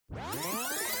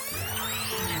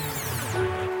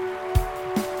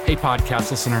Hey,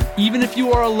 podcast listener, even if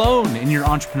you are alone in your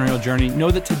entrepreneurial journey,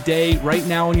 know that today, right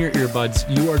now in your earbuds,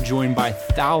 you are joined by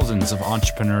thousands of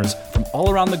entrepreneurs from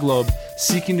all around the globe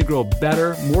seeking to grow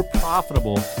better, more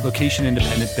profitable,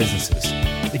 location-independent businesses.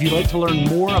 If you'd like to learn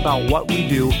more about what we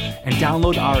do and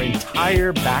download our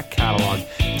entire back catalog,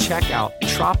 check out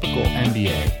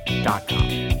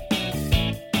tropicalmba.com.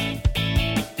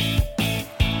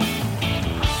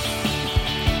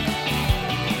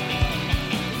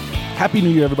 Happy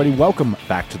New Year, everybody. Welcome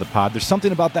back to the pod. There's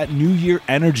something about that New Year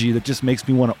energy that just makes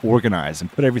me want to organize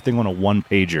and put everything on a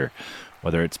one-pager,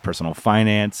 whether it's personal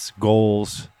finance,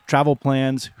 goals, travel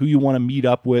plans, who you want to meet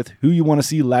up with, who you want to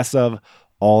see less of,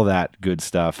 all that good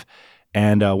stuff.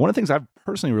 And one of the things I've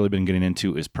personally really been getting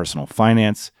into is personal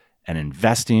finance and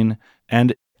investing.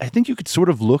 And I think you could sort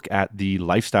of look at the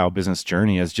lifestyle business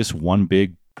journey as just one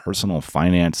big personal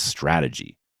finance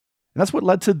strategy. And that's what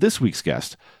led to this week's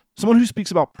guest. Someone who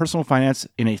speaks about personal finance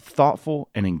in a thoughtful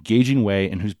and engaging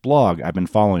way and whose blog I've been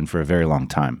following for a very long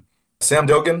time. Sam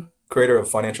Dogan, creator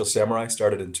of Financial Samurai,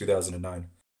 started in 2009.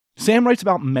 Sam writes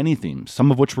about many themes,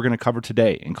 some of which we're going to cover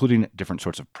today, including different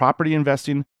sorts of property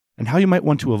investing and how you might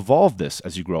want to evolve this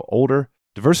as you grow older,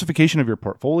 diversification of your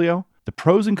portfolio, the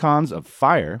pros and cons of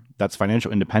FIRE, that's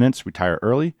financial independence, retire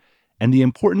early, and the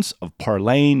importance of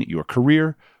parlaying your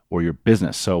career or your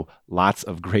business. So lots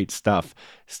of great stuff.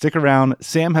 Stick around.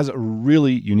 Sam has a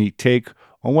really unique take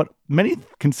on what many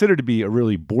consider to be a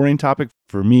really boring topic.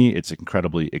 For me, it's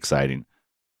incredibly exciting.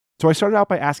 So I started out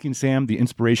by asking Sam the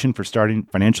inspiration for starting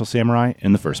Financial Samurai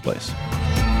in the first place.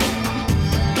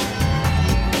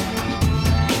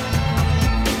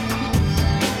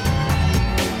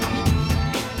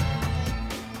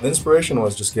 The inspiration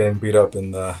was just getting beat up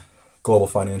in the global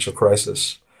financial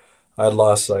crisis. I had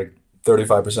lost like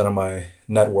 35% of my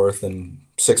net worth in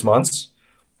 6 months.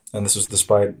 And this was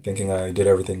despite thinking I did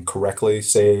everything correctly,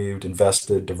 saved,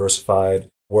 invested, diversified,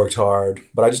 worked hard,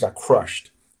 but I just got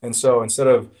crushed. And so instead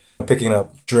of picking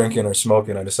up drinking or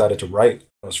smoking, I decided to write.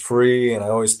 I was free and I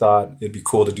always thought it'd be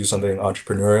cool to do something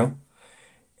entrepreneurial.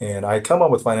 And I come up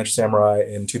with Financial Samurai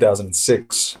in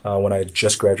 2006 when I had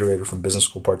just graduated from business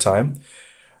school part-time.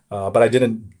 But I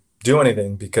didn't do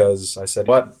anything because I said,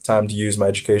 what? Time to use my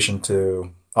education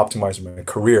to optimize my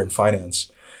career in finance.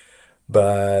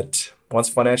 But once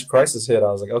the financial crisis hit,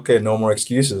 I was like, okay, no more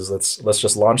excuses. Let's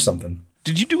just launch something.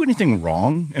 Did you do anything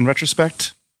wrong in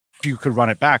retrospect? If you could run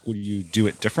it back, would you do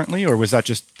it differently? Or was that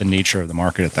just the nature of the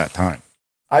market at that time?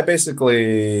 I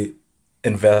basically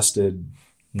invested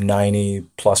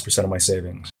 90+% of my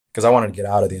savings because I wanted to get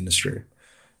out of the industry.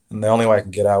 And the only way I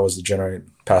could get out was to generate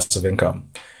passive income.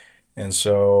 And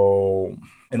so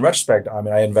in retrospect,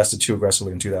 I invested too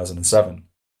aggressively in 2007.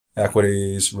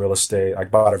 Equities, real estate. I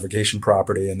bought a vacation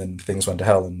property and then things went to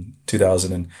hell in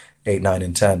 2008, 9,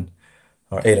 and 10,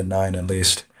 or 8 and 9 at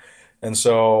least. And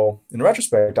so in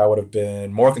retrospect, I would have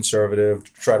been more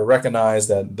conservative, try to recognize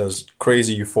that there's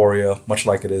crazy euphoria, much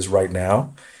like it is right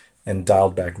now, and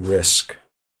dialed back risk.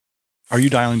 Are you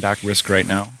dialing back risk right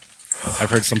now?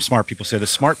 I've heard some smart people say the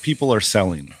smart people are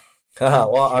selling.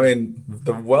 Well,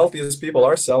 the wealthiest people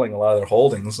are selling a lot of their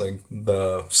holdings. Like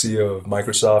the CEO of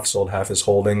Microsoft sold half his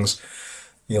holdings.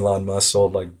 Elon Musk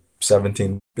sold like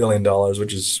 $17 billion,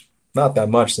 which is not that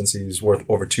much since he's worth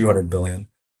over $200 billion.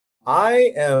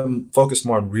 I am focused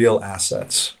more on real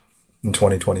assets in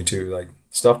 2022, like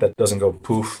stuff that doesn't go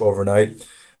poof overnight.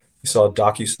 You saw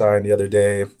DocuSign the other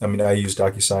day. I used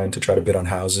DocuSign to try to bid on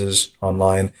houses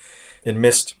online. It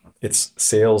missed its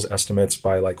sales estimates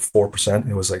by like 4%.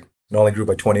 It was like, it only grew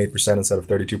by 28% instead of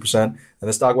 32%. And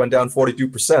the stock went down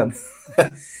 42%.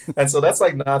 And so that's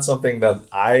like not something that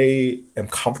I am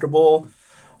comfortable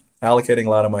allocating a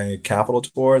lot of my capital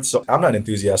towards. So I'm not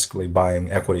enthusiastically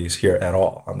buying equities here at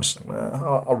all. I'm just like,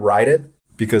 I'll ride it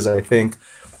because I think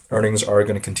earnings are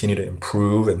going to continue to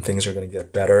improve and things are going to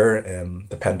get better. And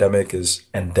the pandemic is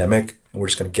endemic. And we're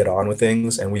just going to get on with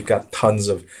things. And we've got tons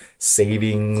of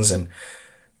savings and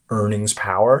earnings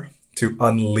power to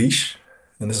unleash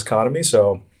in this economy.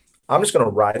 So I'm just going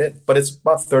to ride it, but it's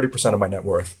about 30% of my net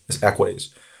worth is equities.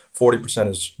 40%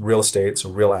 is real estate, so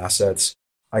real assets.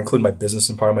 I include my business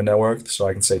in part of my net worth, so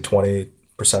I can say 20%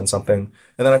 something.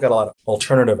 And then I've got a lot of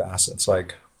alternative assets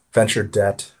like venture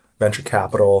debt, venture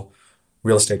capital,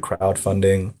 real estate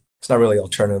crowdfunding. It's not really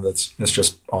alternative, it's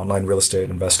just online real estate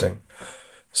investing.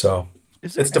 So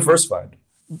it's diversified.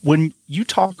 When you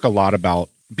talk a lot about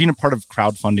being a part of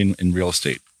crowdfunding in real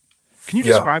estate, can you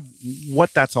describe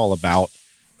what that's all about?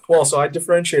 Well, so I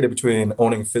differentiated between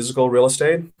owning physical real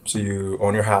estate. So you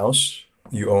own your house,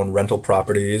 you own rental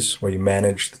properties where you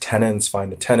manage the tenants,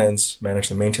 find the tenants, manage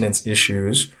the maintenance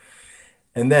issues.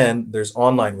 And then there's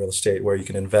online real estate where you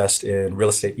can invest in real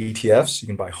estate ETFs. You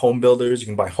can buy home builders, you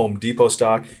can buy Home Depot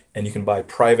stock, and you can buy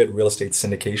private real estate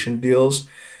syndication deals,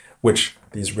 which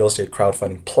these real estate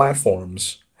crowdfunding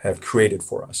platforms have created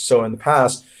for us. So in the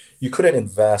past, you couldn't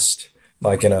invest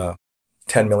like in a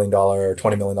 $10 million or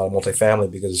 $20 million multifamily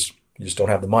because you just don't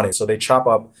have the money. So they chop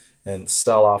up and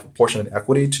sell off a portion of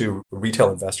equity to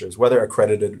retail investors, whether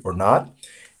accredited or not.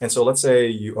 And so let's say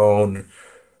you own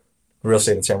real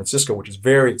estate in San Francisco, which is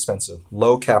very expensive,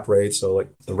 low cap rates. So like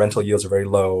the rental yields are very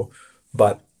low,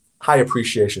 but high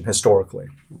appreciation historically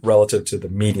relative to the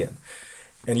median.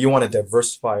 And you want to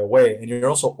diversify away, and you're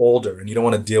also older and you don't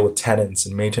want to deal with tenants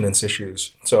and maintenance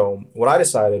issues. So what I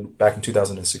decided back in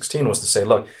 2016 was to say,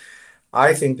 look,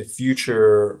 I think the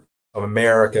future of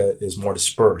America is more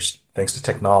dispersed thanks to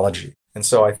technology. And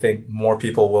so I think more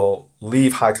people will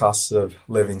leave high costs of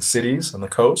living cities on the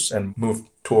coast and move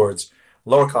towards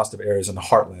lower cost of areas in the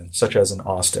heartland, such as in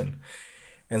Austin.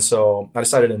 And so I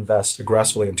decided to invest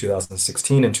aggressively in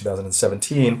 2016 and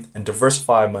 2017 and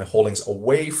diversify my holdings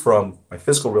away from my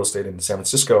physical real estate in San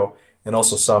Francisco and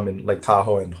also some in Lake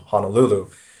Tahoe and Honolulu,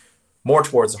 more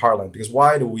towards the heartland. Because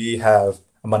why do we have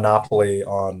a monopoly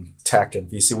on tech and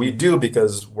VC? We do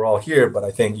because we're all here, but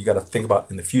I think you got to think about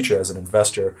in the future as an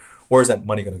investor, where is that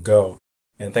money going to go?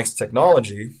 And thanks to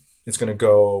technology, it's going to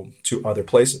go to other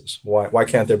places. Why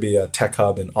can't there be a tech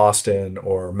hub in Austin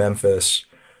or Memphis,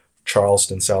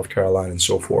 Charleston, South Carolina, and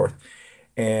so forth?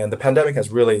 And the pandemic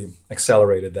has really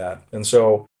accelerated that. And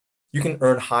so you can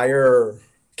earn higher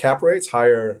cap rates,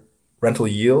 higher rental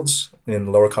yields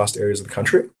in lower cost areas of the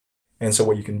country. And so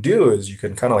what you can do is you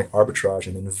can kind of like arbitrage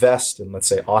and invest in, let's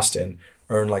say, Austin,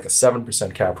 earn like a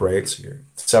 7% cap rate, so you're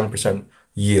 7%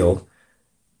 yield,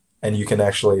 and you can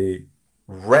actually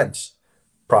rent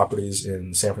properties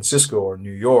in San Francisco or New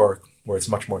York where it's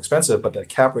much more expensive, but the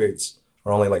cap rates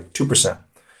are only like 2%.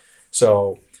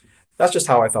 So that's just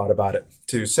how I thought about it,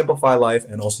 to simplify life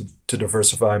and also to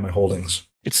diversify my holdings.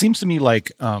 It seems to me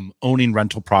like owning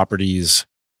rental properties,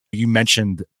 you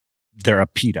mentioned they're a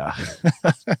PITA,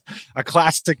 a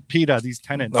classic PITA, these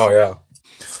tenants. Oh, yeah.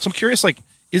 So I'm curious, like,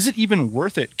 is it even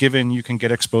worth it given you can get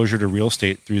exposure to real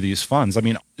estate through these funds? I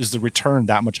mean, is the return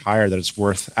that much higher that it's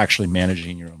worth actually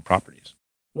managing your own properties?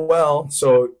 Well,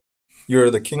 so you're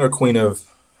the king or queen of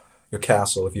your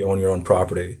castle if you own your own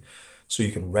property. So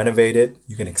you can renovate it,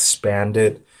 you can expand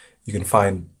it, you can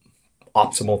find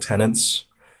optimal tenants.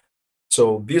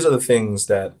 So these are the things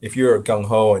that if you're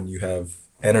gung-ho and you have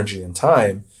energy and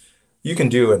time, you can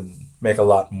do and make a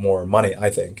lot more money, I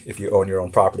think, if you own your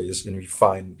own properties and you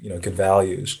find, good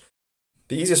values.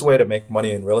 The easiest way to make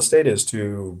money in real estate is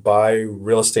to buy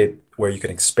real estate where you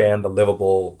can expand the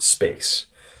livable space.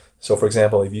 So for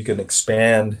example, if you can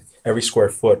expand every square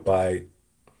foot by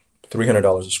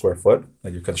 $300 a square foot,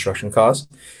 like your construction cost,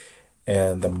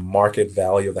 and the market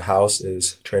value of the house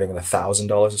is trading at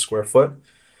 $1,000 a square foot,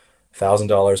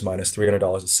 $1,000 minus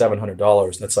 $300 is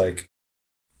 $700. That's like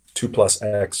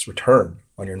 2+X return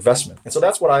on your investment. And so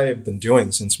that's what I've been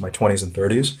doing since my 20s and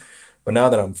 30s. But now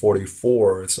that I'm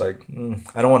 44, it's like,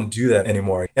 I don't want to do that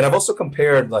anymore. And I've also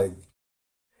compared like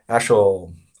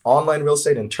actual online real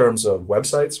estate in terms of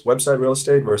website real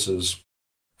estate versus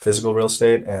physical real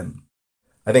estate. And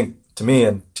I think to me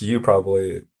and to you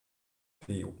probably,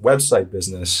 the website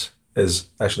business is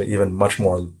actually even much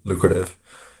more lucrative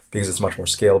because it's much more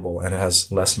scalable and it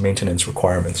has less maintenance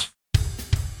requirements.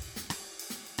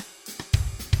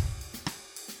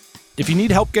 If you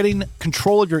need help getting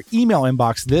control of your email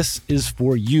inbox, this is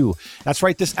for you. That's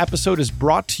right. This episode is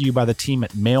brought to you by the team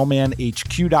at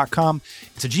mailmanhq.com.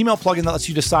 It's a Gmail plugin that lets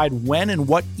you decide when and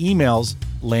what emails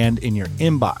land in your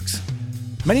inbox.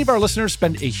 Many of our listeners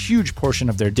spend a huge portion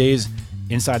of their days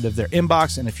inside of their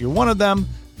inbox. And if you're one of them,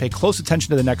 pay close attention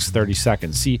to the next 30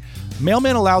 seconds. See,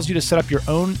 Mailman allows you to set up your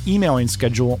own emailing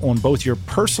schedule on both your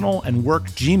personal and work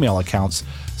Gmail accounts,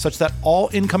 such that all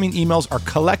incoming emails are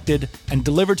collected and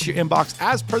delivered to your inbox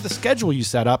as per the schedule you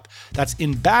set up. That's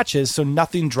in batches, so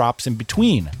nothing drops in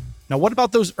between. Now, what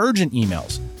about those urgent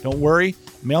emails? Don't worry,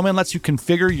 Mailman lets you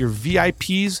configure your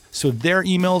VIPs so their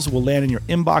emails will land in your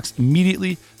inbox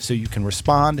immediately so you can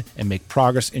respond and make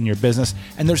progress in your business.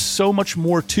 And there's so much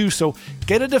more too, so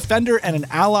get a defender and an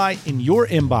ally in your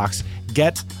inbox.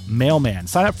 Get Mailman.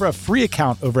 Sign up for a free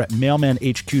account over at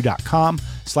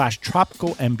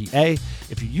mailmanhq.com/tropicalmba.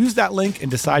 If you use that link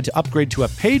and decide to upgrade to a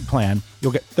paid plan,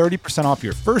 you'll get 30% off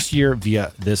your first year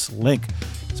via this link.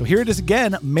 So here it is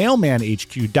again,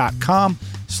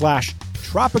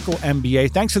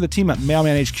 mailmanhq.com/tropicalmba. Thanks to the team at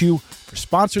Mailman HQ for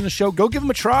sponsoring the show. Go give them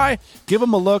a try, give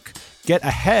them a look, get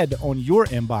ahead on your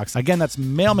inbox. Again, that's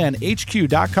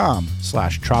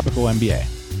mailmanhq.com/tropicalmba.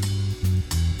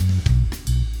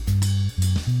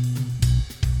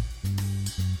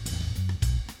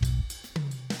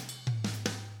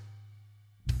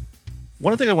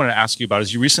 One thing I want to ask you about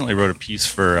is you recently wrote a piece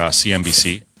for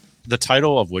CNBC, the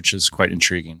title of which is quite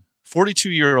intriguing.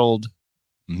 42-year-old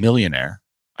millionaire.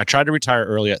 I tried to retire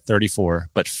early at 34,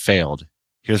 but failed.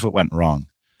 Here's what went wrong.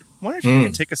 I wonder if you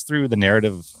can take us through the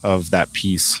narrative of that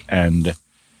piece and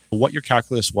what your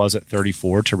calculus was at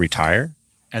 34 to retire,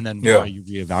 and then why you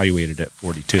reevaluated at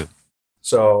 42.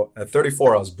 So at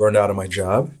 34, I was burned out of my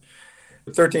job.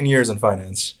 13 years in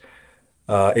finance,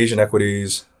 Asian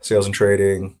equities, sales and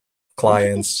trading,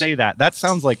 clients. Say that. That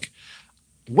sounds like,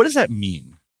 what does that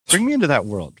mean? Bring me into that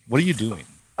world. What are you doing?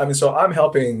 So I'm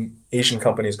helping Asian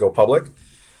companies go public.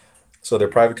 So they're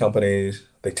private companies.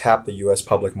 They tap the US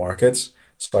public markets.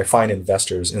 So I find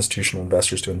investors, institutional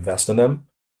investors, to invest in them.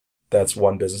 That's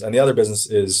one business. And the other business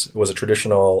was a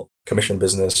traditional commission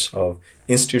business of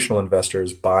institutional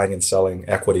investors buying and selling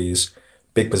equities,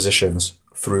 big positions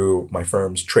through my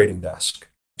firm's trading desk.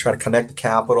 Try to connect the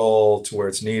capital to where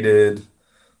it's needed,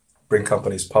 bring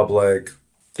companies public.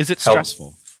 Is it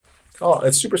stressful? Oh,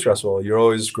 it's super stressful. You're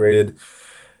always graded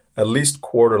at least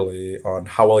quarterly on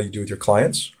how well you do with your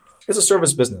clients. It's a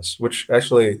service business, which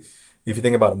actually, if you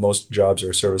think about it, most jobs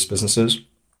are service businesses.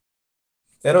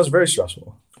 And it was very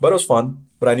stressful, but it was fun.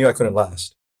 But I knew I couldn't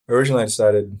last. Originally, I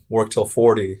decided work till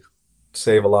 40,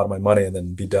 save a lot of my money, and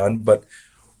then be done. But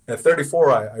at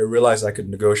 34, I realized I could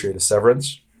negotiate a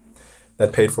severance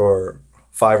that paid for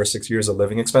 5 or 6 years of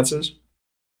living expenses.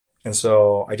 And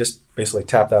so I just basically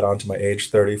tapped that onto my age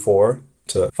 34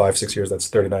 to 5, 6 years. That's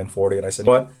 39, 40. And I said,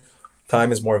 what?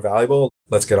 Time is more valuable.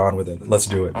 Let's get on with it. Let's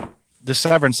do it. The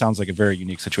severance sounds like a very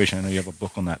unique situation. I know you have a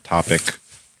book on that topic.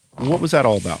 What was that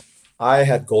all about? I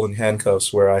had golden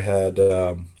handcuffs where I had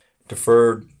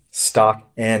deferred stock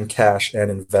and cash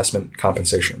and investment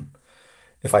compensation.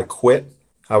 If I quit,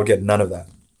 I would get none of that.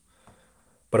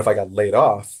 But if I got laid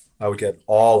off, I would get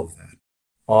all of that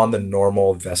on the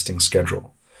normal vesting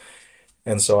schedule.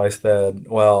 And so I said,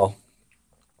 well,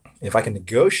 if I can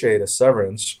negotiate a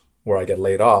severance where I get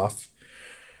laid off,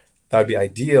 that would be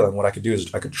ideal. And what I could do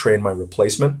is I could train my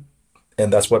replacement.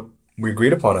 And that's what we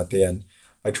agreed upon at the end.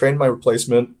 I trained my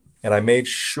replacement and I made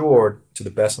sure to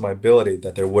the best of my ability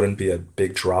that there wouldn't be a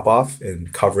big drop off in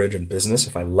coverage and business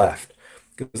if I left.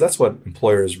 Because that's what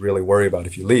employers really worry about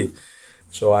if you leave.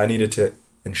 So I needed to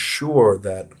ensure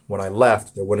that when I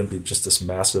left, there wouldn't be just this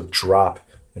massive drop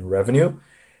in revenue.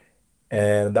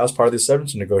 And that was part of the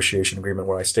severance negotiation agreement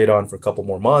where I stayed on for a couple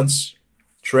more months,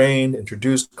 trained,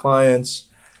 introduced clients,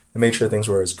 and made sure things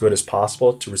were as good as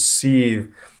possible to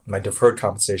receive my deferred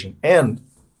compensation and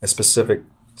a specific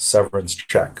severance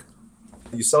check.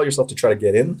 You sell yourself to try to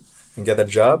get in and get that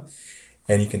job,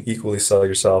 and you can equally sell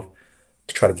yourself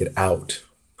to try to get out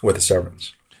with a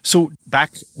severance. So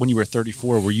back when you were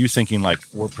 34, were you thinking like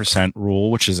 4%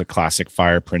 rule, which is a classic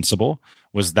FIRE principle?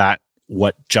 Was that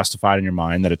what justified in your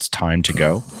mind that it's time to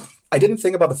go? I didn't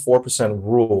think about the 4%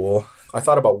 rule. I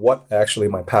thought about what actually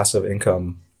my passive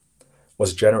income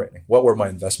was generating. What were my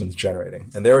investments generating?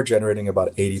 And they were generating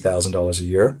about $80,000 a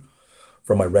year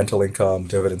from my rental income,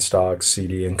 dividend stocks,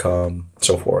 CD income,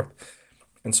 so forth.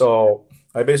 And so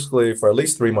I basically, for at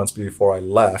least 3 months before I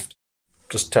left,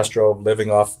 just test drove living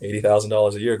off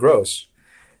 $80,000 a year gross,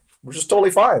 which is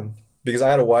totally fine because I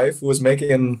had a wife who was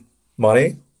making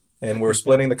money and we were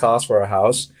splitting the cost for our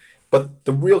house. But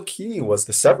the real key was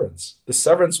the severance. The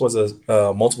severance was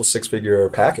a multiple six-figure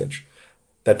package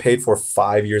that paid for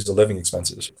 5 years of living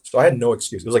expenses. So I had no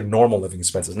excuse. It was like normal living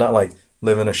expenses, not like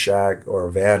live in a shack or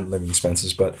a van living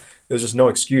expenses, but it was just no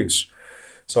excuse.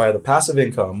 So I had the passive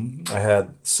income, I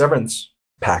had severance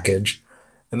package,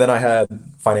 and then I had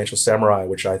Financial Samurai,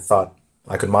 which I thought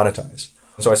I could monetize.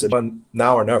 So I said,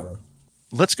 now or never.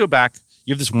 Let's go back.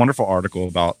 You have this wonderful article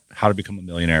about how to become a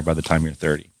millionaire by the time you're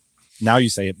 30. Now you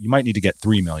say you might need to get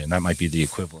 3 million. That might be the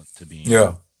equivalent to being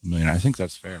a millionaire. I think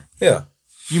that's fair. Yeah.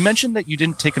 You mentioned that you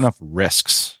didn't take enough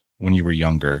risks when you were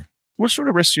younger. What sort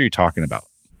of risks are you talking about?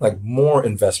 Like more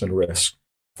investment risk.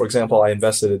 For example, I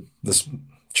invested in this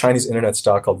Chinese internet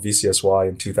stock called VCSY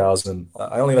in 2000.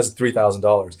 I only invested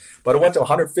 $3,000, but it went to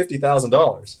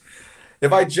 $150,000.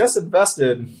 If I just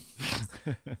invested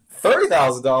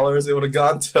 $30,000, it would have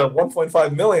gone to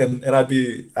 1.5 million, and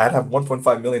I'd have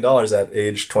 $1.5 million at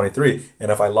age 23.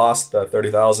 And if I lost the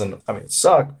 30,000, I mean, it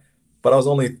sucked, but I was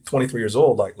only 23 years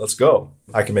old. Like, let's go.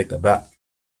 I can make that back.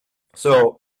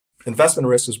 So investment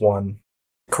risk is one.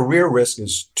 Career risk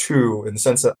is two, in the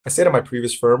sense that I stayed at my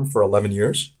previous firm for 11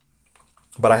 years,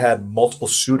 but I had multiple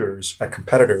suitors at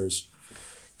competitors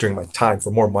during my time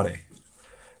for more money.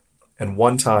 And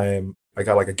one time I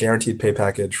got like a guaranteed pay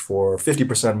package for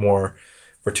 50% more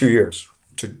for 2 years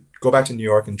to go back to New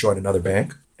York and join another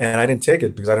bank. And I didn't take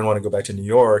it because I didn't want to go back to New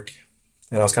York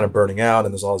and I was kind of burning out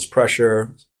and there's all this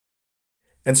pressure.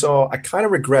 And so I kind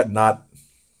of regret not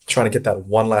trying to get that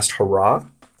one last hurrah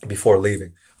before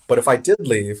leaving. But if I did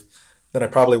leave, then I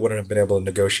probably wouldn't have been able to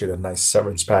negotiate a nice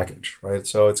severance package, right?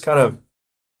 So it's kind of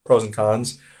pros and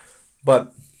cons.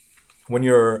 But when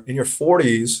you're in your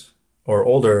 40s or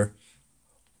older,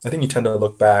 I think you tend to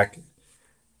look back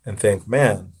and think,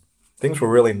 man, things were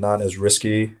really not as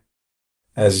risky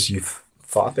as you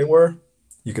thought they were.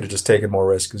 You could have just taken more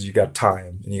risk because you got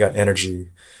time and you got energy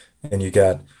and you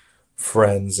got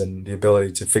friends and the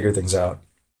ability to figure things out.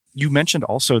 You mentioned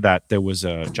also that there was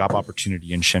a job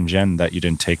opportunity in Shenzhen that you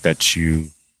didn't take that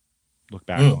you look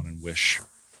back on and wish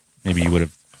maybe you would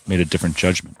have made a different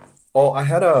judgment. Oh, I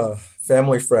had a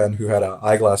family friend who had an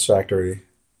eyeglass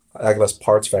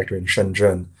parts factory in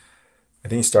Shenzhen. I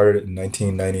think he started it in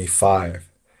 1995.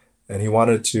 And he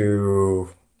wanted to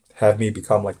have me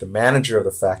become like the manager of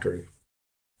the factory.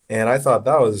 And I thought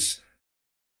that was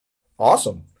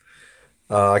awesome.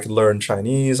 I could learn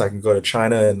Chinese. I can go to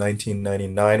China in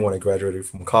 1999 when I graduated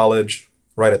from college,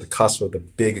 right at the cusp of the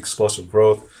big explosive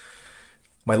growth.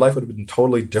 My life would have been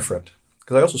totally different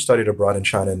because I also studied abroad in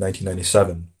China in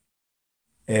 1997.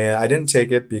 And I didn't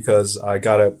take it because I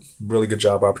got a really good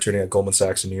job opportunity at Goldman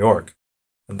Sachs in New York.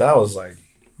 And that was like,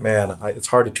 man, it's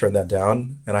hard to turn that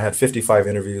down. And I had 55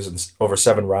 interviews and over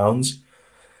 7 rounds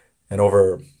and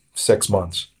over 6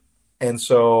 months. And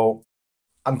so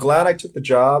I'm glad I took the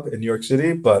job in New York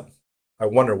City, but I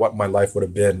wonder what my life would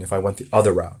have been if I went the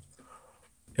other route.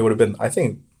 It would have been, I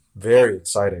think, very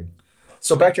exciting.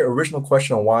 So back to your original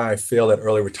question on why I failed at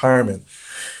early retirement.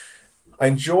 I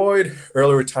enjoyed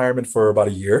early retirement for about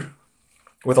a year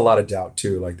with a lot of doubt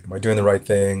too. Like, am I doing the right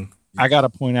thing? I got to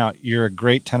point out, you're a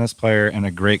great tennis player and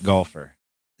a great golfer.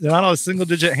 There are not a lot of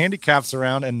single-digit handicaps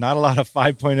around and not a lot of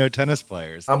 5.0 tennis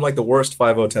players. I'm like the worst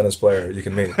 5.0 tennis player you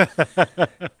can meet.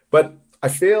 But I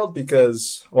failed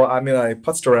because, well, I mean, I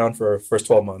putzed around for the first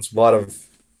 12 months, a lot of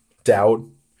doubt,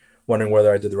 wondering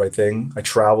whether I did the right thing. I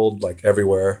traveled like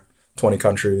everywhere, 20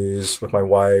 countries with my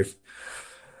wife.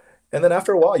 And then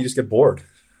after a while, you just get bored.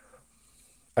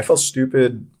 I felt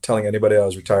stupid telling anybody I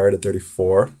was retired at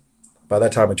 34. By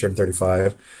that time, I turned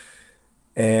 35.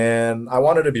 And I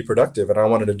wanted to be productive and I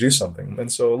wanted to do something.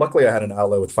 And so luckily, I had an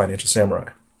outlet with Financial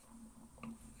Samurai.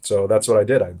 So that's what I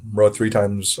did. I wrote 3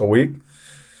 times a week,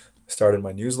 started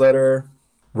my newsletter,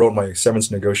 wrote my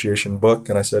severance negotiation book.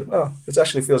 And I said, oh, this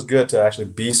actually feels good to actually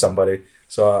be somebody.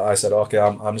 So I said, okay,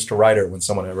 I'm just a writer when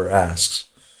someone ever asks.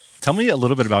 Tell me a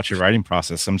little bit about your writing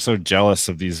process. I'm so jealous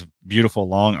of these beautiful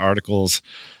long articles.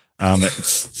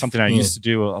 It's something I used to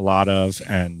do a lot of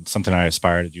and something I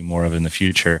aspire to do more of in the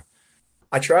future.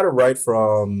 I try to write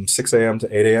from 6 a.m.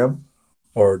 to 8 a.m.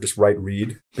 or just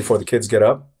read before the kids get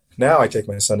up. Now I take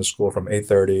my son to school from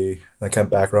 8:30 and I come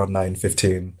back around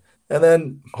 9:15. And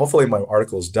then hopefully my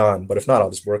article is done, but if not, I'll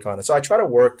just work on it. So I try to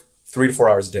work 3 to 4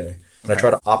 hours a day and I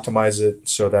try to optimize it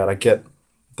so that I get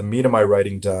the meat of my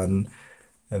writing done.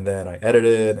 And then I edit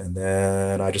it, and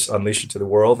then I just unleash it to the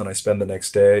world, and I spend the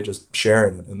next day just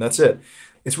sharing it, and that's it.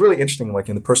 It's really interesting, like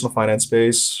in the personal finance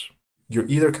space, you're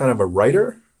either kind of a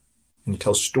writer, and you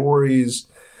tell stories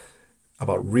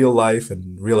about real life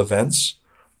and real events,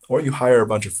 or you hire a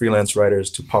bunch of freelance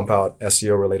writers to pump out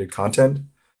SEO-related content.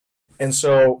 And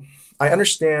so I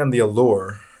understand the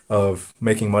allure of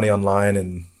making money online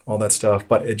and all that stuff,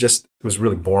 but it was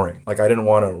really boring. Like I didn't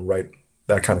want to write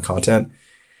that kind of content.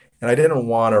 And I didn't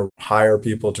want to hire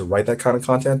people to write that kind of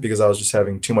content because I was just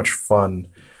having too much fun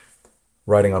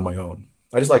writing on my own.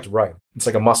 I just like to write. It's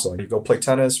like a muscle. You go play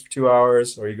tennis for 2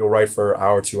 hours or you go write for an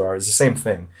hour, 2 hours. It's the same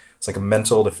thing. It's like a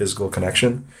mental to physical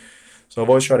connection. So I've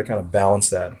always tried to kind of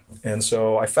balance that. And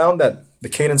so I found that the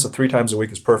cadence of 3 times a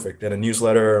week is perfect. And a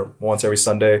newsletter once every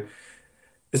Sunday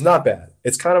is not bad.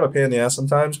 It's kind of a pain in the ass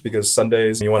sometimes because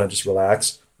Sundays you want to just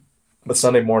relax. But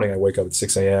Sunday morning I wake up at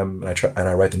 6 a.m. and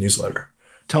I write the newsletter.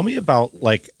 Tell me about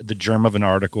like the germ of an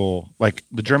article, like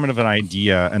the germ of an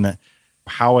idea and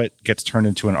how it gets turned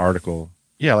into an article.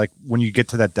 Yeah, like when you get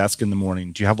to that desk in the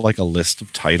morning, do you have like a list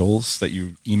of titles that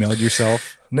you emailed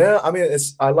yourself? No, I mean,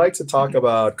 I like to talk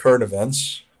about current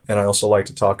events and I also like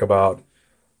to talk about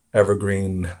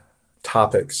evergreen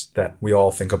topics that we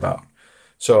all think about.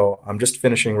 So I'm just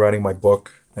finishing writing my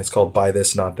book. It's called Buy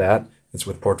This, Not That. It's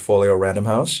with Portfolio Random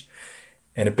House.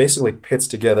 And it basically pits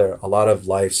together a lot of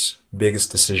life's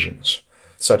biggest decisions,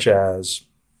 such as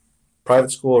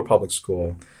private school or public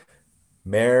school,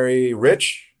 marry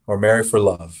rich or marry for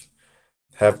love,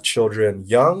 have children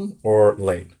young or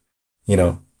late,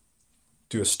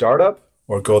 do a startup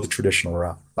or go the traditional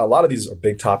route. A lot of these are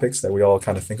big topics that we all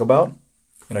kind of think about.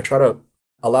 And I try to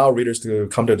allow readers to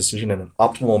come to a decision in an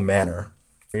optimal manner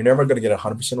You're never going to get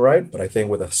 100% right, but I think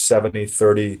with a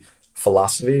 70-30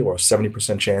 philosophy or a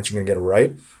 70% chance you're going to get it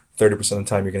right, 30% of the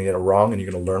time you're going to get it wrong and you're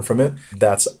going to learn from it.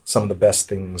 That's some of the best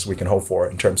things we can hope for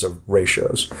in terms of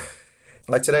ratios.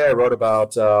 Like today, I wrote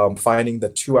about finding the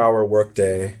 2-hour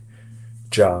workday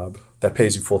job that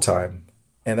pays you full time.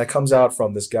 And that comes out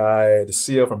from this guy, the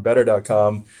CEO from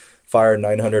Better.com, fired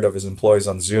 900 of his employees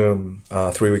on Zoom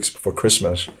 3 weeks before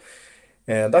Christmas.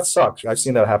 And that sucks. I've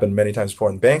seen that happen many times before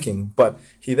in banking. But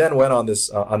he then went on this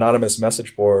anonymous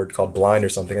message board called Blind or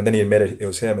something. And then he admitted it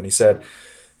was him. And he said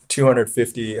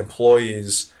 250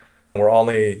 employees were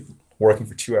only working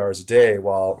for 2 hours a day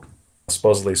while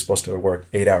supposedly supposed to work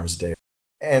 8 hours a day.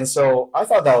 And so I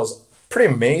thought that was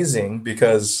pretty amazing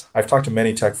because I've talked to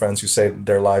many tech friends who say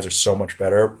their lives are so much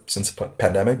better since the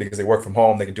pandemic because they work from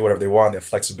home, they can do whatever they want, they have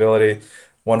flexibility.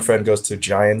 One friend goes to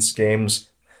Giants games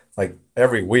like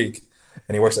every week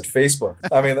and he works at Facebook.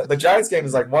 I mean, the Giants game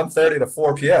is like 1:30 to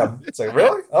 4 p.m. It's like,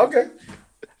 really? Okay.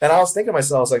 And I was thinking to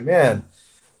myself, I was like, man,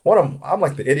 I'm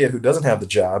like the idiot who doesn't have the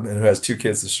job and who has 2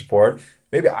 kids to support.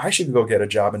 Maybe I should go get a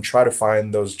job and try to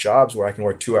find those jobs where I can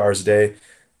work 2 hours a day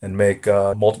and make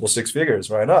multiple 6 figures.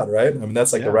 Why not, right? I mean,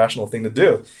 that's like the rational thing to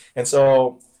do. And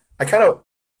so I kind of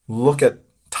look at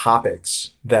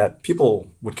topics that people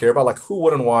would care about, like who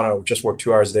wouldn't want to just work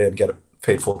 2 hours a day and get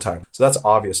paid full time? So that's an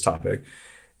obvious topic.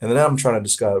 And then I'm trying to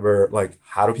discover, like,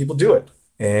 how do people do it?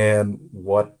 And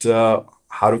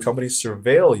how do companies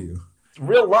surveil you?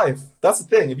 Real life, that's the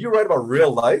thing. If you write about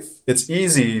real life, it's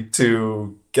easy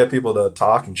to get people to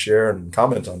talk and share and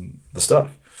comment on the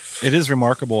stuff. It is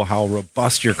remarkable how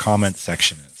robust your comment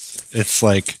section is. It's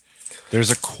like there's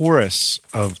a chorus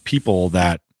of people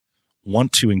that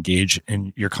want to engage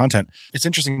in your content. It's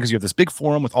interesting because you have this big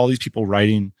forum with all these people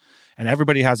writing and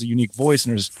everybody has a unique voice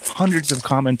and there's hundreds of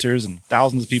commenters and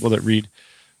thousands of people that read.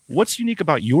 What's unique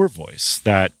about your voice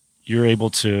that you're able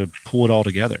to pull it all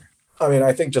together? I mean,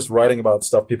 I think just writing about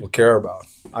stuff people care about.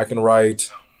 I can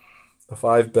write the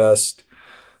 5 best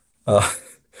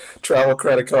travel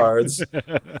credit cards.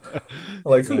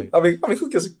 Like, I mean, who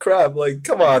gives a crap? Like,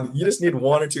 come on, you just need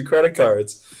 1 or 2 credit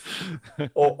cards.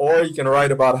 Or you can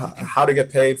write about how to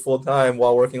get paid full time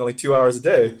while working only 2 hours a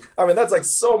day. I mean, that's like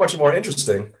so much more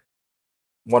interesting.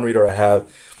 One reader I have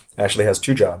actually has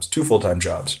 2 jobs, 2 full-time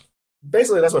jobs.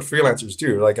 Basically, that's what freelancers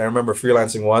do. Like, I remember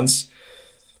freelancing once.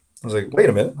 I was like, wait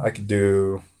a minute, I could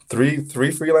do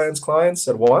three freelance clients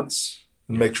at once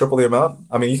and make triple the amount.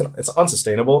 I mean, it's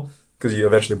unsustainable because you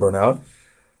eventually burn out.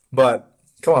 But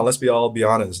come on, let's be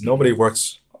honest. Nobody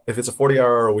works, if it's a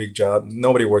 40-hour-a-week job,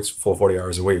 nobody works full 40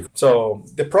 hours a week. So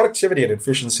the productivity and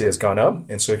efficiency has gone up.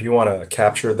 And so if you want to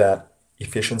capture that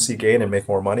efficiency gain and make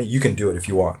more money, you can do it if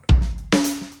you want.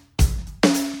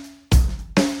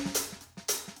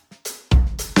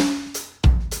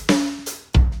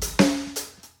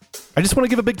 I just want to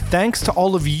give a big thanks to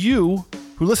all of you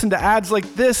who listened to ads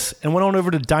like this and went on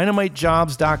over to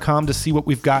dynamitejobs.com to see what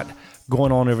we've got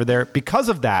going on over there. Because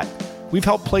of that, we've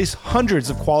helped place hundreds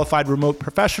of qualified remote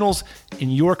professionals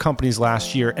in your companies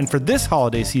last year. And for this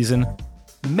holiday season,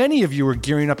 many of you are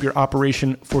gearing up your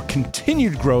operation for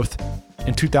continued growth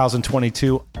in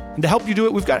 2022. And to help you do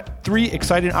it, we've got 3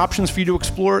 exciting options for you to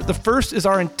explore. The first is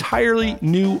our entirely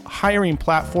new hiring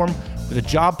platform with a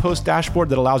job post dashboard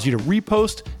that allows you to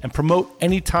repost and promote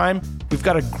anytime. We've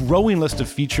got a growing list of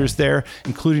features there,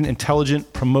 including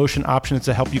intelligent promotion options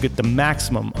to help you get the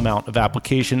maximum amount of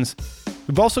applications.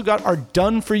 We've also got our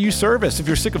Done For You service. If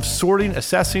you're sick of sorting,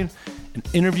 assessing, and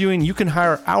interviewing, you can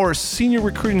hire our senior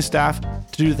recruiting staff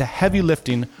to do the heavy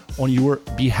lifting on your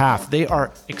behalf. They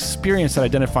are experienced at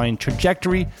identifying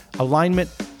trajectory, alignment,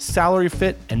 salary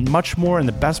fit, and much more. And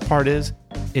the best part is,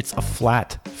 it's a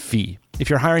flat fee. If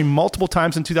you're hiring multiple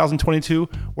times in 2022,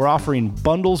 we're offering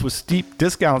bundles with steep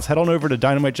discounts. Head on over to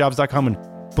dynamitejobs.com and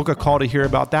book a call to hear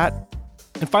about that.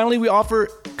 And finally, we offer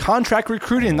contract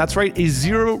recruiting. That's right, a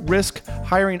zero-risk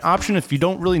hiring option if you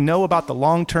don't really know about the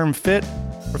long-term fit,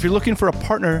 or if you're looking for a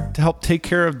partner to help take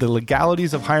care of the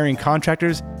legalities of hiring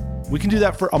contractors. We can do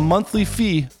that for a monthly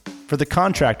fee for the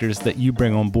contractors that you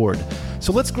bring on board.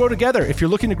 So let's grow together. If you're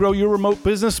looking to grow your remote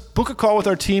business, book a call with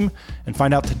our team and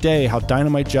find out today how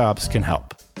Dynamite Jobs can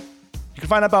help. You can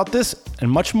find out about this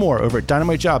and much more over at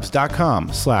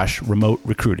dynamitejobs.com/remote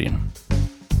recruiting.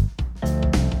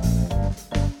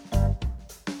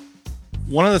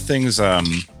 One of the things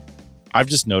I've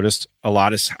just noticed a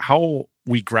lot is how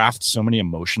we graft so many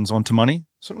emotions onto money.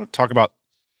 So I'm going to talk about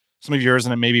some of yours,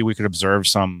 and then maybe we could observe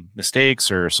some mistakes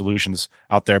or solutions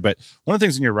out there. But one of the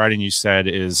things in your writing you said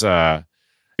is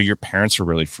your parents were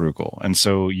really frugal. And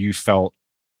so you felt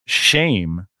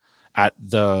shame at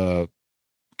the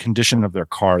condition of their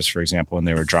cars, for example, when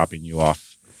they were dropping you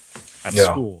off at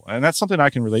Yeah. school. And that's something I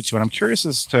can relate to. And I'm curious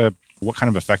as to what kind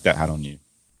of effect that had on you.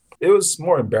 It was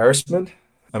more embarrassment.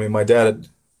 I mean, my dad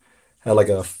had like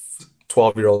a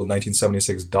 12-year-old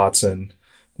 1976 Datsun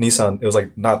Nissan. It was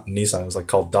like not Nissan, it was like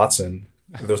called Datsun.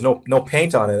 There was no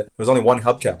paint on it. There was only one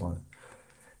hubcap on it.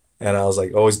 And I was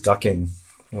like always ducking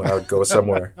when I would go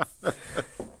somewhere.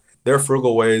 Their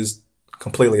frugal ways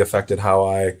completely affected how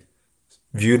I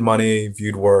viewed money,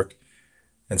 viewed work,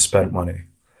 and spent money.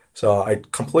 So I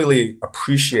completely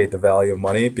appreciate the value of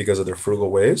money because of their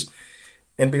frugal ways.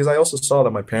 And because I also saw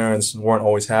that my parents weren't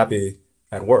always happy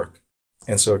at work.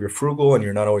 And so if you're frugal and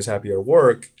you're not always happy at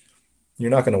work, you're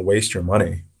not going to waste your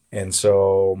money. And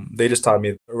so they just taught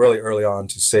me really early on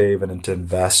to save and to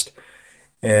invest.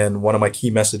 And one of my key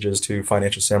messages to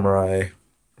Financial Samurai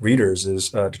readers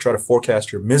is to try to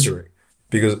forecast your misery,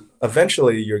 because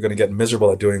eventually you're going to get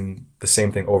miserable at doing the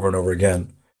same thing over and over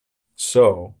again.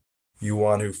 So you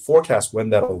want to forecast when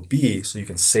that will be so you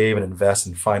can save and invest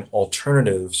and find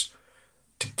alternatives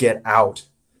to get out.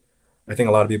 I think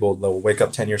a lot of people, they'll wake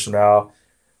up 10 years from now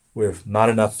with not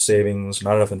enough savings,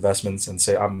 not enough investments, and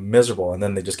say, I'm miserable. And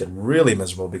then they just get really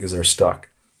miserable because they're stuck.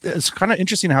 It's kind of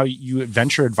interesting how you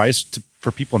venture advice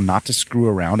for people not to screw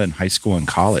around in high school and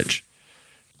college.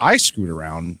 I screwed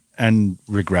around and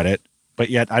regret it, but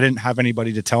yet I didn't have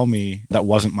anybody to tell me that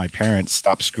wasn't my parents,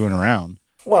 stop screwing around.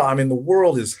 Well, I mean, the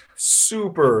world is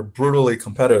super brutally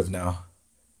competitive now.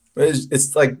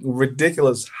 It's like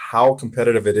ridiculous how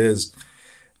competitive it is.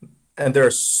 And there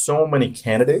are so many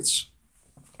candidates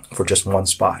for just one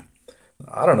spot.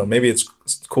 I don't know, maybe it's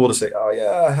cool to say, oh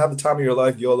yeah, have the time of your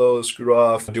life, YOLO, screw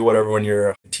off, do whatever when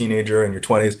you're a teenager in your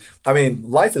 20s. I mean,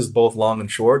 life is both long and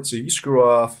short. So if you screw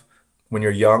off when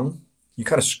you're young, you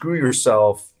kind of screw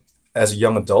yourself as a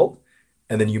young adult,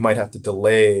 and then you might have to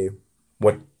delay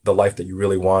what the life that you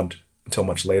really want until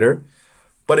much later.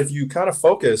 But if you kind of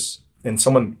focus and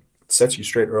someone sets you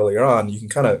straight earlier on, you can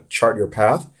kind of chart your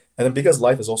path. And then because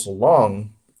life is also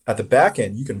long, at the back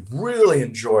end, you can really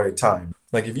enjoy time.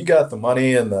 Like if you got the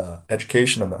money and the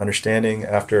education and the understanding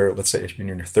after, let's say, if you're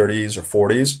in your 30s or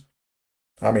 40s,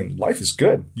 I mean, life is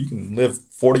good. You can live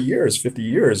 40 years, 50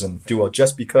 years and do well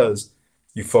just because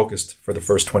you focused for the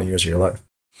first 20 years of your life.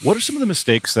 What are some of the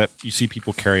mistakes that you see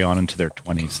people carry on into their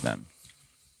 20s then?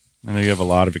 I know you have a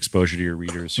lot of exposure to your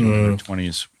readers who are in their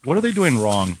 20s. What are they doing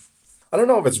wrong? I don't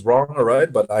know if it's wrong or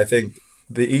right, but I think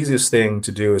the easiest thing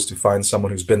to do is to find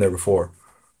someone who's been there before.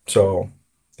 So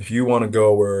if you want to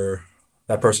go where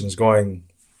that person is going,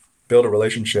 build a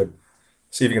relationship,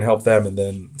 see if you can help them, and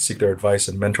then seek their advice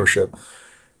and mentorship.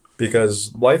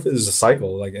 Because life is a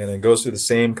cycle, and it goes through the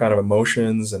same kind of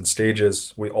emotions and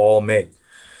stages we all make.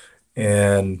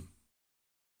 And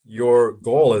your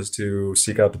goal is to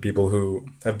seek out the people who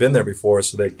have been there before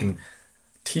so they can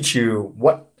teach you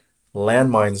what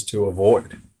landmines to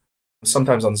avoid.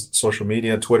 Sometimes on social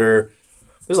media, Twitter,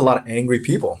 there's a lot of angry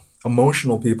people,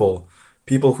 emotional people,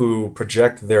 people who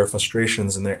project their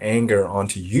frustrations and their anger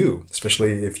onto you,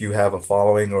 especially if you have a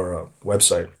following or a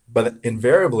website. But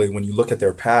invariably, when you look at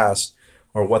their past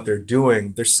or what they're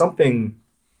doing, there's something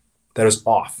that is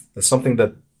off. There's something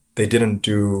that they didn't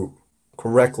do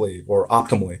correctly or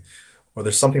optimally, or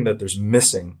there's something that there's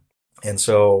missing. And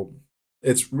so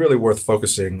it's really worth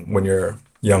focusing when you're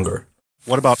younger.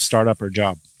 What about startup or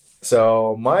job?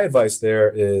 So my advice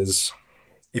there is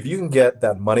if you can get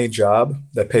that money job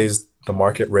that pays the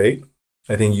market rate,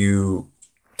 I think you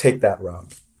take that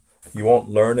route. You won't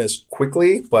learn as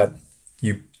quickly, but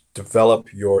you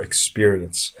develop your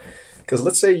experience. Because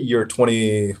let's say you're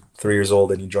 23 years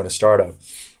old and you join a startup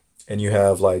and you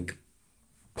have like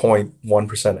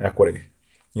 0.1% equity.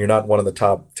 You're not one of the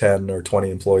top 10 or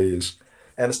 20 employees.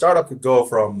 And the startup could go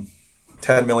from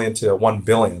 10 million to 1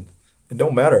 billion. It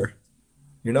don't matter.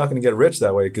 You're not going to get rich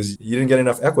that way because you didn't get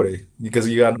enough equity, because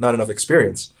you got not enough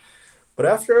experience. But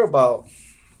after about,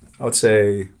 I would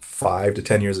say, 5 to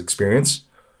 10 years experience,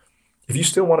 if you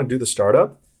still want to do the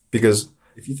startup, because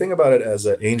if you think about it as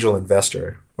an angel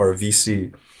investor or a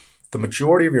VC, the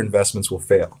majority of your investments will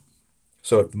fail.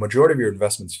 So if the majority of your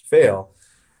investments fail,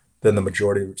 then the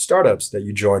majority of startups that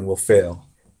you join will fail.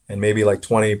 And maybe like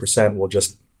 20% will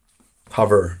just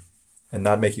hover and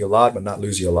not make you a lot, but not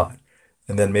lose you a lot.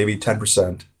 And then maybe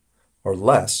 10% or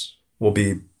less will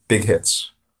be big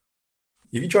hits.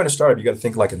 If you join a startup, you got to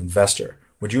think like an investor.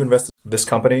 Would you invest in this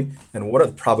company? And what are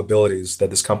the probabilities that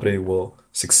this company will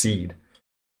succeed?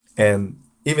 And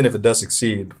even if it does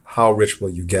succeed, how rich will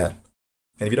you get?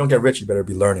 And if you don't get rich, you better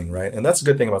be learning, right? And that's a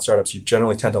good thing about startups. You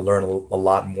generally tend to learn a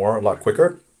lot more, a lot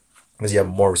quicker, because you have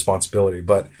more responsibility.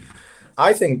 But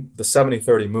I think the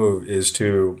 70-30 move is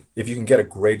to, if you can get a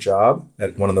great job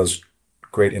at one of those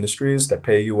great industries that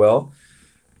pay you well,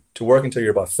 to work until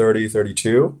you're about 30,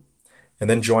 32, and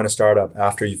then join a startup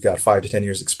after you've got 5 to 10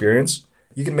 years experience.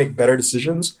 You can make better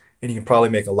decisions and you can probably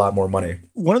make a lot more money.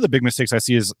 One of the big mistakes I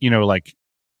see is, like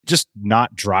just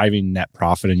not driving net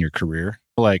profit in your career,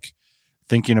 like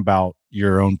thinking about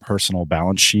your own personal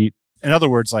balance sheet. In other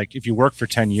words, like if you work for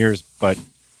 10 years, but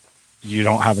you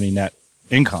don't have any net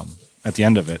income at the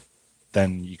end of it,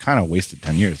 then you kind of wasted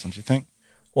 10 years, don't you think?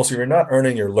 Well, so you're not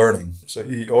earning, you're learning. So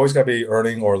you always got to be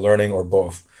earning or learning or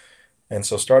both. And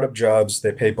so startup jobs,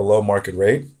 they pay below market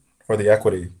rate for the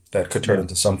equity that could turn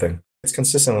into something. It's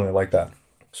consistently like that.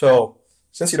 So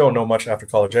since you don't know much after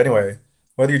college anyway,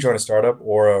 whether you join a startup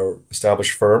or an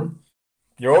established firm,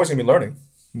 you're always going to be learning.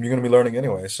 You're going to be learning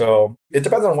anyway. So it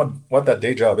depends on what that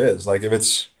day job is. Like if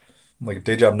it's like a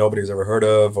day job nobody's ever heard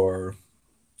of or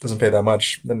doesn't pay that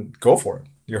much, then go for it.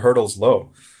 Your hurdle's low.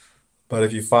 But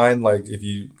if you find if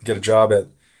you get a job at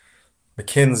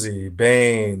McKinsey,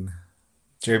 Bain,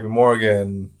 JP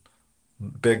Morgan,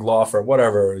 big law firm,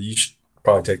 whatever, you should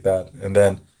probably take that. And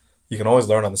then you can always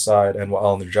learn on the side and while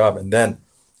on the job. And then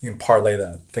you can parlay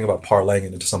that. Think about parlaying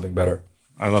it into something better.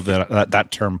 I love that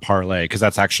term parlay, because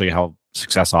that's actually how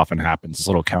success often happens. It's a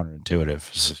little counterintuitive.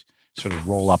 It's sort of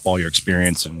roll up all your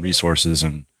experience and resources,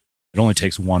 and it only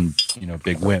takes one,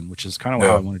 big win, which is kind of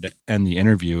how I wanted to end the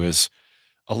interview. Is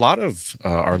a lot of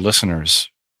our listeners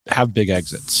have big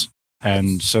exits,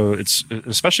 and so it's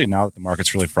especially now that the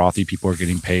market's really frothy, people are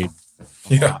getting paid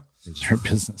a lot for their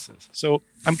businesses. So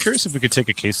I'm curious if we could take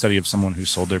a case study of someone who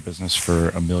sold their business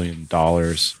for $1 million.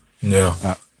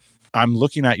 Yeah. I'm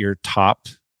looking at your top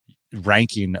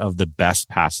ranking of the best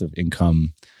passive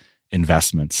income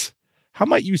investments. How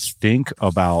might you think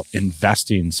about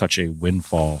investing such a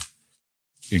windfall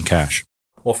in cash?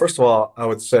 Well, first of all, I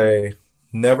would say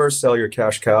never sell your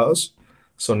cash cows.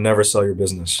 So never sell your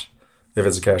business if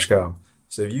it's a cash cow.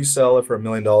 So if you sell it for $1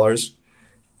 million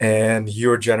and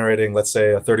you're generating, let's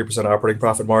say, a 30% operating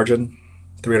profit margin,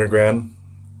 300 grand,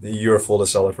 you're a fool to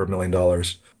sell it for $1 million.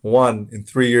 One, in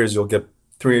 3 years, you'll get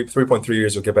 3.3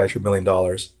 years, you'll get back your $1 million.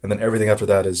 And then everything after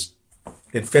that is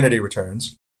infinity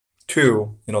returns.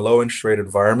 Two, in a low interest rate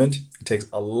environment, it takes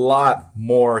a lot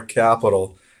more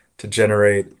capital to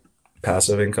generate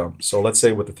passive income. So let's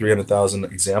say with the 300,000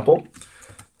 example,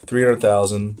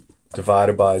 300,000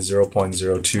 divided by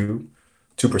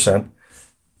 0.022%,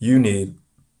 you need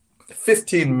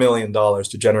 $15 million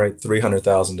to generate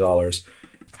 $300,000.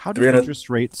 How do interest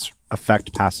rates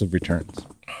affect passive returns?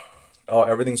 Oh,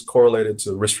 everything's correlated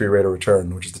to risk-free rate of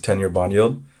return, which is the 10-year bond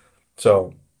yield.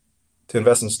 So to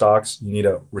invest in stocks, you need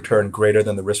a return greater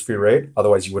than the risk-free rate.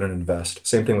 Otherwise, you wouldn't invest.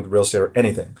 Same thing with real estate or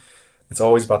anything. It's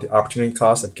always about the opportunity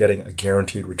cost of getting a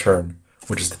guaranteed return,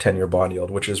 which is the 10-year bond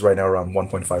yield, which is right now around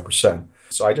 1.5%.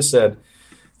 So I just said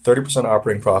 30%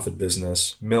 operating profit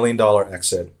business, $1 million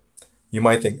exit. You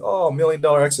might think, oh, $1 million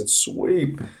exit,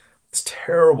 sweet. It's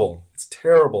terrible. It's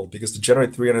terrible because to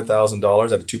generate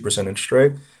 $300,000 at a 2% interest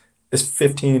rate is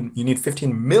you need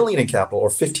 15 million in capital or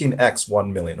 15x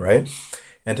 1 million, right?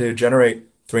 And to generate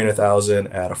 300,000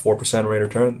 at a 4% rate of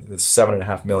return, it's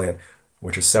 7.5 million,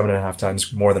 which is 7.5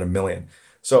 times more than $1 million.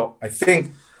 So I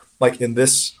think in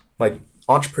this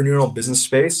entrepreneurial business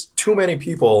space, too many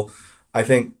people, I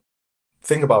think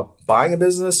about buying a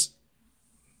business,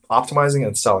 optimizing it,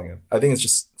 and selling it. I think it's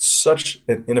just such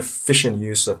an inefficient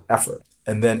use of effort.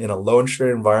 And then in a low interest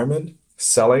rate environment,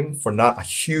 selling for not a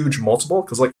huge multiple,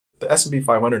 because the S&P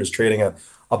 500 is trading at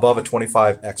above a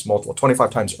 25x multiple,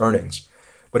 25 times earnings.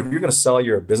 But if you're going to sell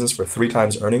your business for 3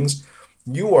 times earnings,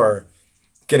 you are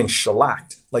getting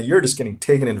shellacked. You're just getting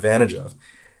taken advantage of.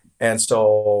 And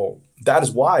so that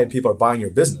is why people are buying your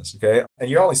business, okay? And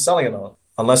you're only selling it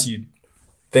unless you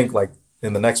think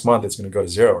in the next month it's going to go to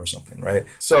zero or something, right?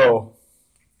 So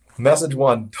message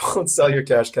 1, don't sell your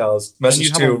cash cows.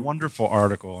 Message 2. You have a wonderful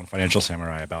article on Financial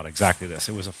Samurai about exactly this.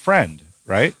 It was a friend,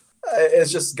 right?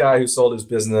 It's just a guy who sold his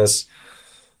business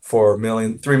for $3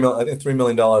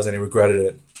 million, and he regretted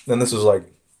it. And this was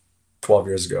 12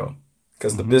 years ago,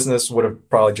 because the business would have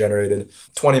probably generated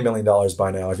 $20 million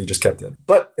by now if you just kept it.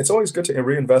 But it's always good to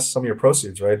reinvest some of your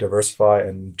proceeds, right? Diversify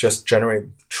and just generate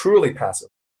truly passive,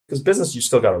 because business you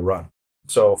still got to run.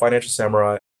 So Financial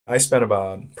Samurai, I spent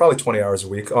about probably 20 hours a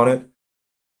week on it.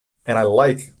 And I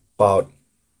like about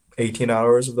 18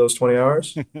 hours of those 20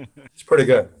 hours. It's pretty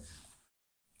good.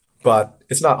 But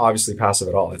it's not obviously passive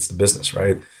at all. It's the business,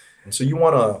 right? And so you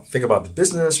want to think about the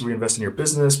business, reinvest in your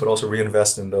business, but also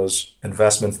reinvest in those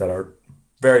investments that are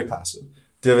very passive.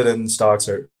 Dividend stocks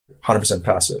are 100%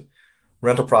 passive.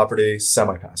 Rental property,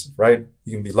 semi-passive, right?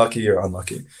 You can be lucky or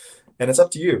unlucky. And it's up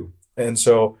to you. And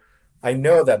so I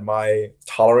know that my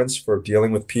tolerance for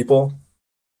dealing with people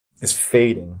is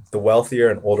fading the wealthier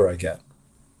and older I get.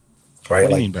 Right? What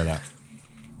do you mean by that?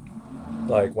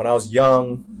 Like when I was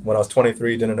young, when I was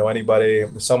 23, didn't know anybody,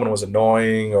 if someone was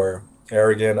annoying or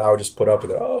arrogant, I would just put up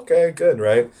with it. Oh, okay, good,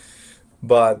 right?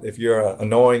 But if you're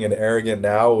annoying and arrogant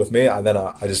now with me, then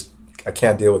I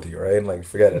can't deal with you, right? Like,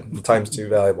 forget it. The time's too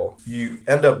valuable. You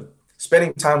end up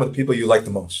spending time with people you like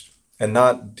the most and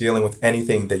not dealing with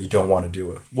anything that you don't want to deal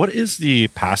with. What is the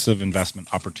passive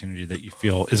investment opportunity that you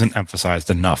feel isn't emphasized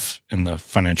enough in the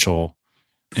financial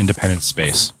independence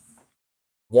space?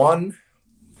 One,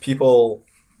 people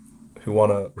who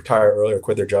want to retire early or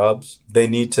quit their jobs, they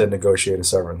need to negotiate a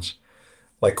severance.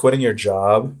 Like quitting your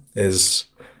job is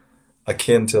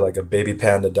akin to like a baby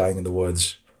panda dying in the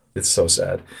woods. It's so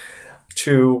sad.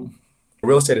 Two,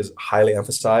 real estate is highly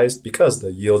emphasized because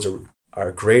the yields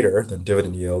are greater than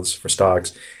dividend yields for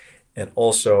stocks. And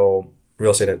also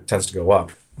real estate tends to go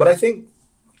up. But I think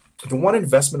the one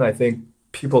investment I think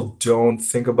people don't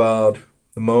think about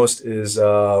the most is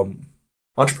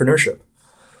entrepreneurship.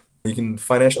 You can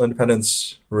financial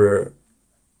independence, go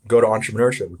to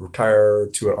entrepreneurship, retire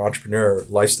to an entrepreneur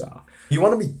lifestyle. You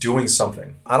want to be doing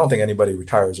something. I don't think anybody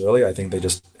retires early. I think they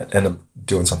just end up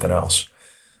doing something else.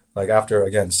 Like after,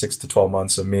 again, 6 to 12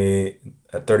 months of me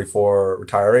at 34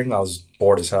 retiring, I was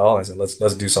bored as hell. I said,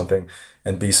 let's do something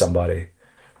and be somebody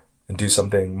and do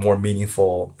something more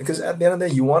meaningful. Because at the end of the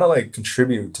day, you want to like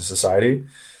contribute to society.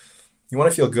 You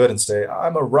want to feel good and say,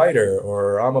 I'm a writer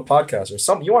or I'm a podcaster or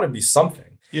something. You want to be something.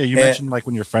 Yeah, you mentioned like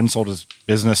when your friend sold his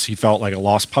business, he felt like a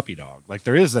lost puppy dog. Like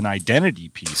there is an identity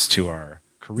piece to our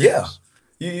careers.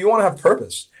 Yeah, you want to have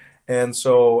purpose. And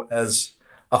so as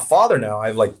a father now, I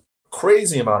have like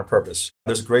crazy amount of purpose.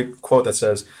 There's a great quote that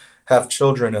says, have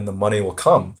children and the money will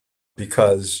come,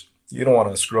 because you don't want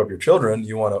to screw up your children.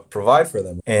 You want to provide for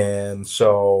them. And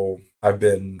so I've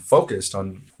been focused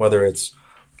on whether it's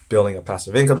building up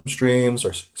passive income streams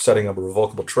or setting up a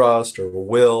revocable trust or a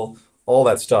will, all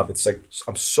that stuff. It's like,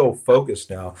 I'm so focused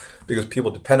now because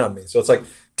people depend on me. So it's like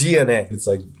DNA. It's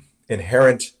like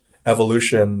inherent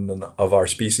evolution of our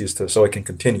species so it can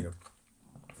continue.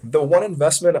 The one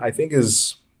investment I think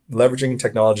is leveraging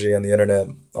technology and the internet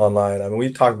online. I mean,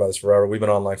 we talked about this forever. We've been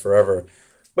online forever,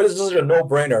 but it's just a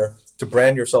no-brainer to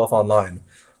brand yourself online.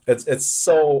 It's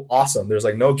so awesome. There's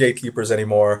like no gatekeepers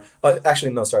anymore.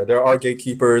 Actually, no, sorry. There are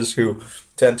gatekeepers who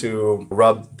tend to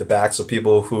rub the backs of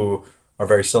people who are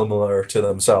very similar to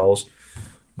themselves,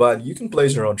 but you can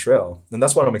blaze your own trail. And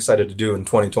that's what I'm excited to do in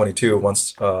 2022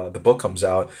 once the book comes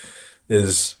out,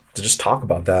 is to just talk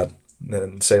about that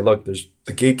and say, look,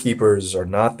 the gatekeepers are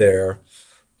not there.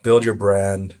 Build your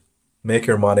brand, make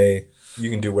your money.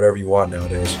 You can do whatever you want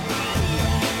nowadays.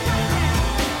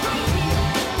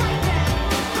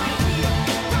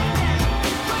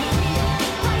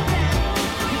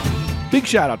 Big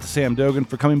shout out to Sam Dogan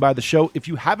for coming by the show. If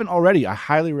you haven't already, I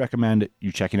highly recommend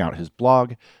you checking out his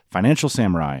blog,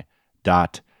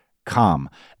 financialsamurai.com.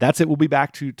 That's it. We'll be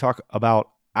back to talk about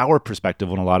our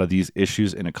perspective on a lot of these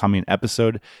issues in a coming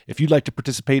episode. If you'd like to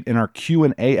participate in our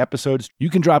Q&A episodes, you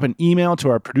can drop an email to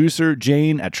our producer,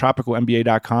 Jane, at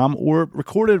tropicalmba.com, or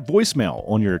record a voicemail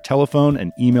on your telephone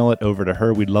and email it over to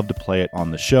her. We'd love to play it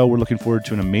on the show. We're looking forward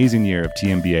to an amazing year of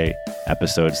TMBA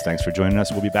episodes. Thanks for joining us.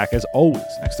 We'll be back as always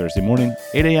next Thursday morning,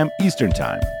 8 a.m. Eastern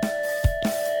Time.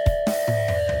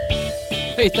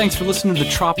 Hey, thanks for listening to the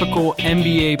Tropical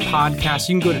MBA podcast.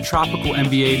 You can go to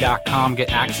tropicalmba.com, get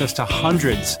access to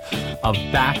hundreds of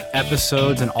back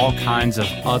episodes and all kinds of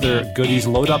other goodies.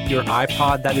 Load up your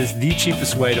iPod. That is the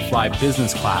cheapest way to fly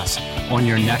business class on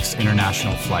your next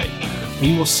international flight.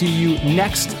 We will see you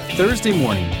next Thursday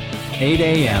morning, 8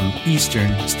 a.m.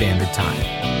 Eastern Standard Time.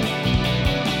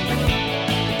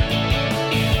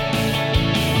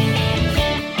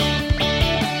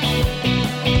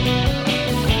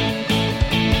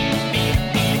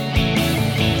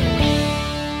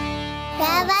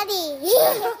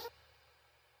 Daddy.